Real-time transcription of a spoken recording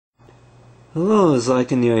Hello, it's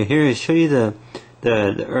like in here to show you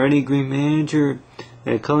the Ernie Green Manager.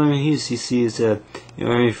 The color you see is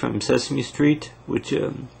Ernie from Sesame Street, which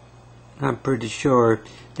I'm pretty sure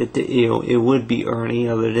that it would be Ernie,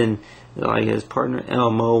 other than like his partner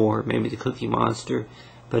Elmo or maybe the Cookie Monster.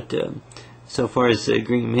 But so far as the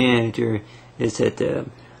Green Manager is that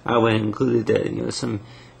I would include some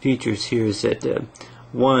features here. Is that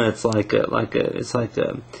one, it's like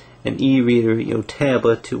an e-reader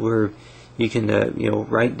tablet to where you can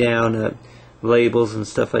write down labels and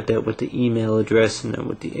stuff like that with the email address and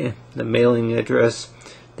with the mailing address.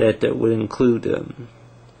 That would include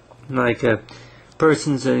like a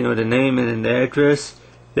person's the name and the address.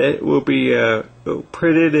 That will be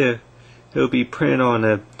printed. It'll be printed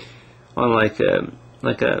on like a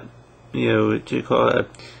what you call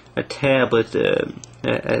a tablet,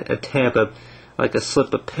 a tab of like a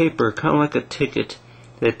slip of paper, kind of like a ticket.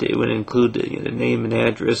 That it would include the name and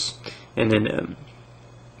address. And then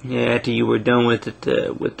after you were done with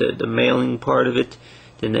it, with the mailing part of it,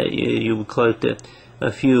 then you would collect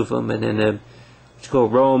a few of them, and then just go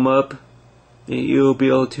roll them up. You'll be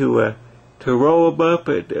able to roll them up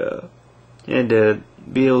and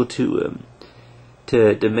be able to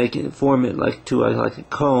make it, form it like a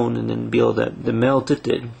cone, and then be able to melt it.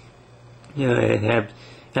 And have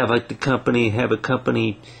like the company have a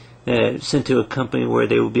company sent to a company where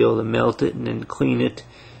they will be able to melt it and then clean it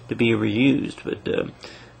to be reused. But the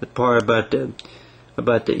part about the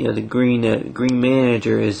green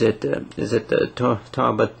Manager is that talk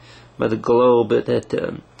about the globe, that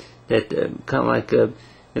kind of like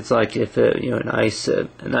it's like if an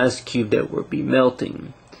ice cube that would be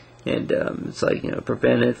melting, and it's like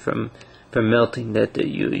prevent it from melting, that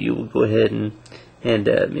you will go ahead and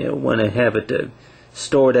want to have it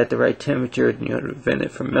stored at the right temperature, to prevent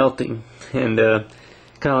it from melting. And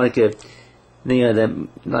kind of like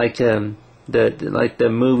the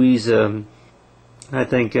movies. I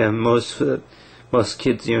think most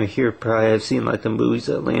kids here probably have seen like the movies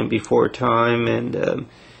Land Before Time, and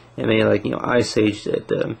maybe like Ice Age,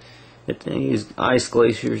 that these ice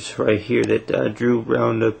glaciers right here that drew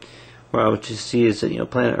around what you see is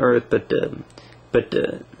planet Earth. But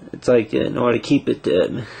it's like in order to keep it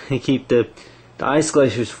keep the ice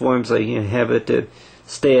glaciers forms, like have it to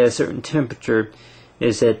stay at a certain temperature,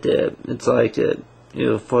 is that it's like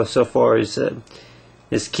for so far as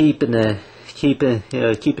keeping the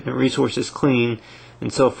resources clean,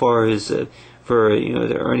 and so far as for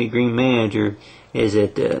the Ernie Green Manager is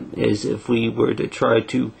that is if we were to try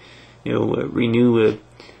to renew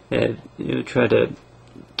try to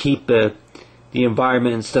keep the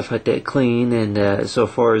environment and stuff like that clean, and so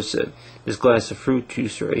far as this glass of fruit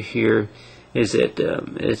juice right here is that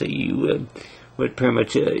you would pretty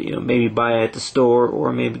much maybe buy it at the store,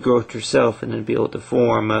 or maybe grow it yourself, and then be able to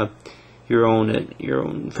form your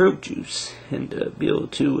own fruit juice, and be able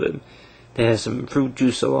to have some fruit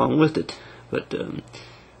juice along with it. But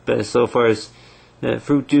so far as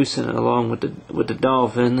fruit juice, and along with the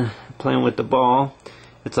dolphin playing with the ball,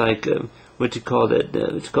 it's like what you call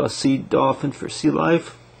sea dolphin for sea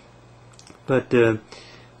life. But you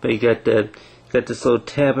got this little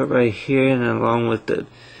tablet right here, and along with the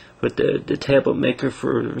tablet maker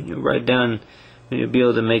for write down, be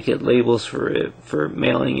able to make it labels for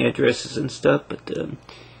mailing addresses and stuff.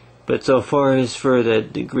 But so far as for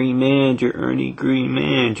the Green Manager, Ernie Green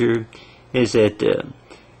Manager, is that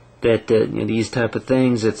these type of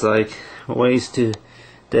things, it's like ways to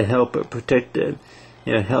help protect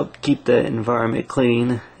help keep the environment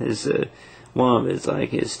clean. Is one of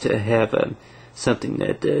it is to have something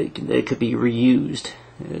that could be reused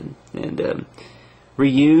and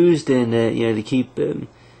reused, and to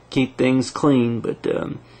keep things clean. But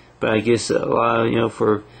I guess a lot of,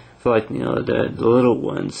 for like the little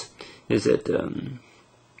ones, is that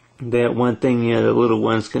that one thing the little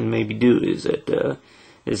ones can maybe do is that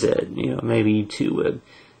maybe to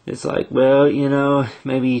it's like, well,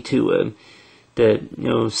 maybe to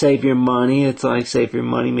save your money. It's like save your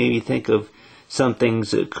money, maybe think of some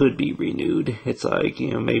things that could be renewed. It's like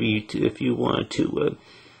maybe if you want to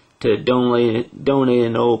donate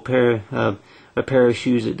an old pair of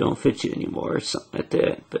shoes that don't fit you anymore, or something like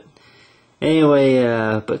that. But anyway,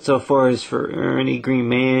 but so far as for Ernie Green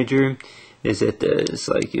Manager, is that it's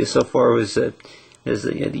like so far as the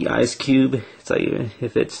ice cube. It's like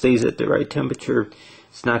if it stays at the right temperature,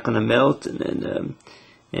 it's not going to melt, and then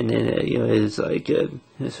it's like it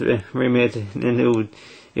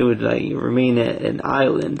would like remain an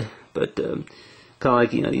island. But kind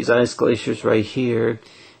of like these ice glaciers right here,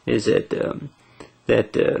 is that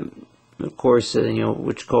of course what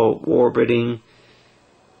you call orbiting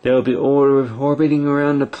they'll be orbiting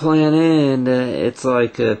around the planet, and it's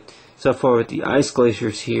like so far with the ice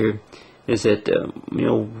glaciers here is that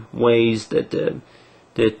ways that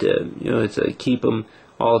it's keep them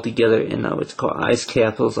all together in what's called ice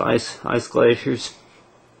capsules, ice glaciers.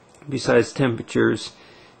 Besides temperatures,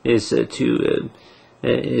 is to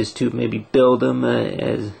maybe build them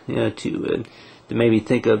as to maybe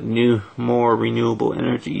think of more renewable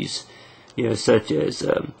energies, such as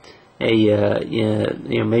maybe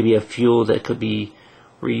a fuel that could be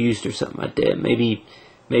reused or something like that.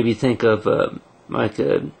 Maybe think of like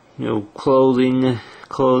clothing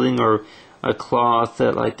or a cloth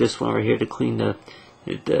like this one right here to clean the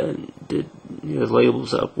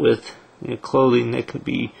labels up with. Clothing that could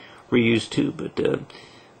be reused too, but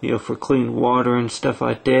for clean water and stuff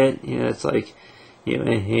like that, it's like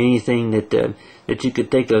anything that you could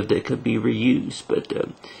think of that could be reused. But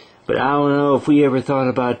I don't know if we ever thought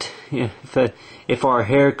about if our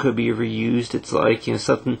hair could be reused. It's like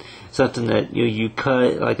something that you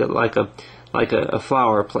cut like a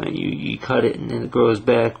flower plant. You cut it and then it grows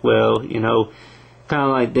back. Well, kind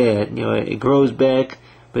of like that. It grows back,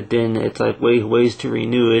 but then it's like ways to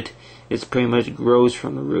renew it. It's pretty much grows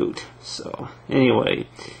from the root. So anyway,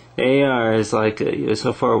 AR is like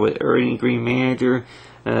so far with Ernie Green Manager,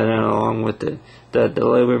 and then along with the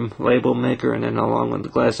label maker, and then along with the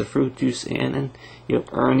glass of fruit juice, and then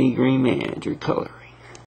Ernie Green Manager color.